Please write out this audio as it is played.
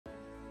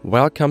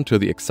Welcome to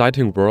the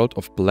exciting world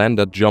of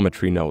Blender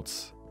geometry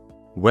nodes.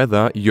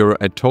 Whether you're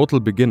a total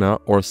beginner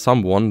or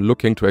someone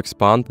looking to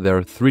expand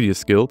their 3D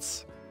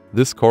skills,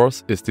 this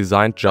course is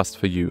designed just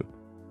for you.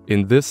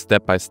 In this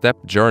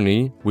step-by-step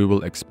journey, we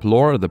will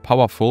explore the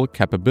powerful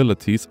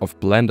capabilities of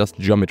Blender's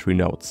geometry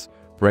nodes,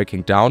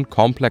 breaking down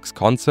complex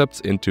concepts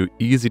into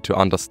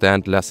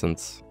easy-to-understand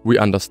lessons. We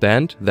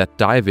understand that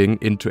diving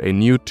into a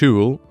new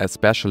tool,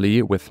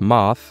 especially with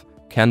math,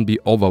 can be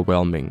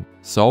overwhelming,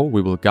 so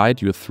we will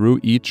guide you through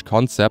each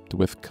concept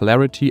with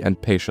clarity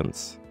and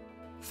patience.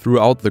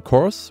 Throughout the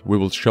course, we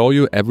will show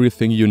you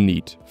everything you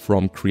need,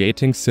 from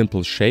creating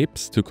simple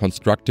shapes to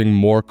constructing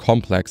more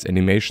complex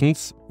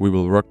animations. We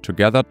will work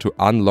together to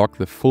unlock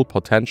the full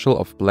potential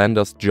of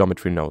Blender's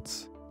geometry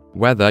nodes.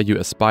 Whether you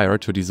aspire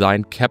to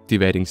design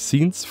captivating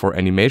scenes for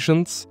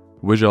animations,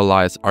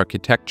 visualize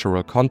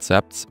architectural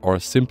concepts, or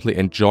simply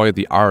enjoy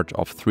the art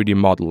of 3D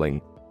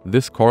modeling,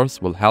 this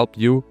course will help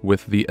you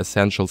with the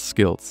essential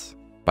skills.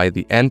 By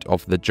the end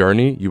of the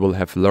journey, you will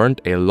have learned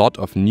a lot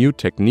of new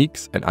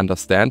techniques and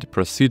understand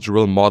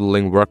procedural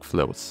modeling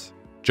workflows.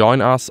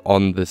 Join us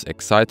on this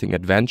exciting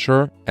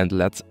adventure and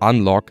let's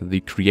unlock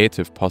the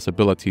creative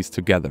possibilities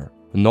together.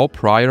 No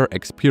prior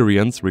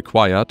experience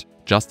required,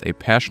 just a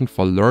passion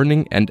for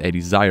learning and a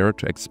desire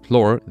to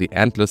explore the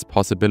endless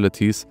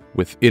possibilities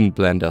within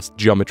Blender's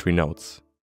geometry nodes.